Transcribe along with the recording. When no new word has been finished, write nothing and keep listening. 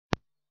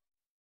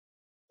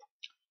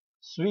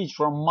Switch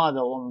from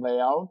model on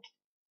layout,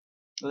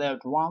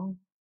 layout 1,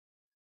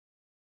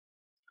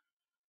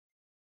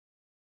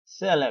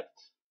 select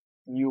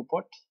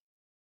viewport,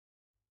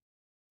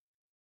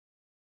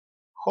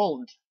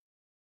 hold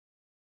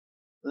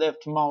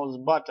left mouse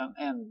button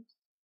and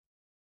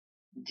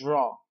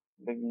draw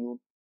the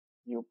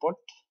viewport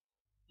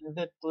in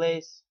that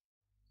place.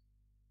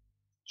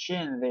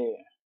 Change the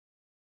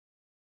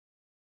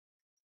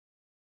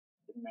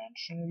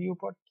dimension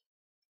viewport.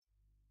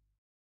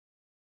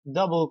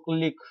 Double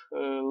click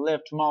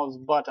left mouse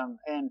button,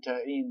 enter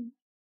in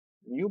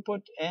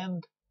viewport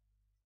and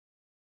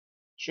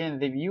change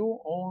the view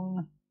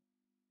on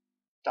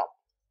top.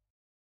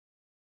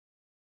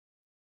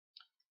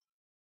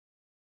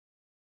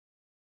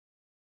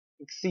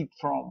 Exit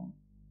from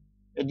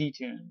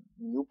editing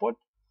viewport.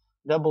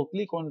 Double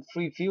click on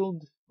free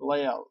field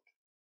layout.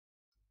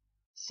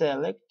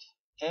 Select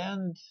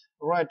and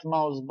right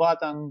mouse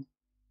button,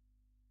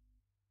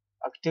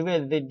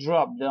 activate the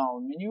drop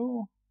down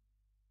menu.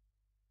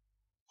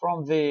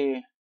 From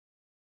the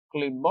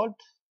clipboard,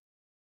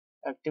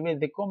 activate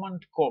the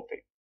command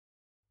copy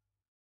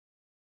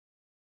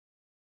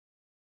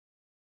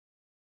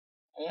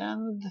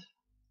and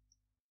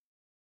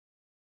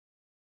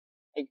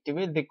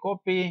activate the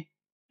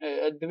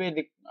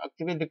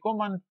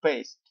command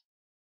paste.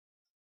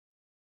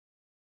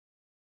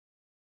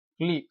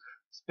 Click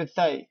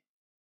specify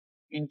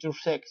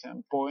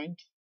intersection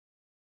point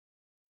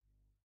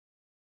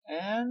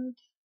and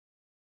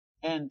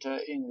enter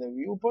in the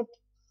viewport.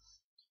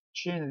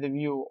 Change the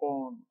view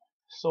on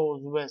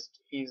southwest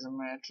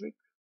isometric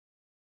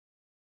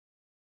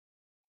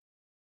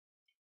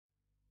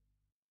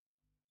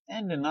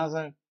and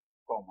another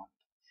command.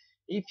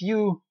 If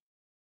you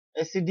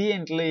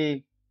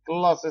accidentally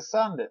close a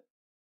sudden,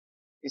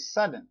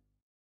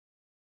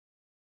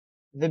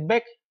 the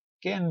back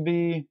can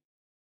be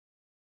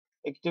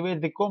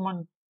activate the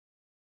command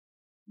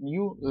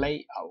new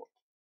layout.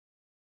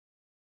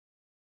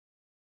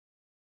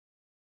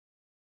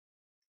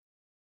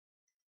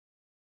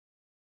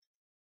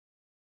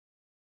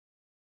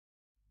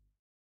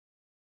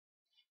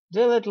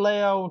 Delete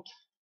layout,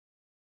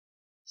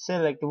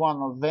 select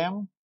one of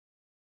them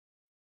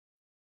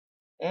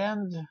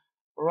and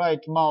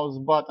right mouse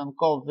button,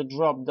 call the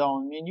drop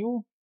down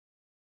menu,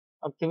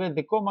 activate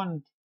the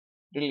command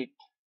delete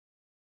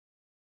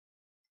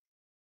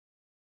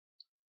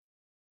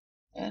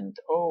and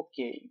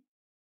OK.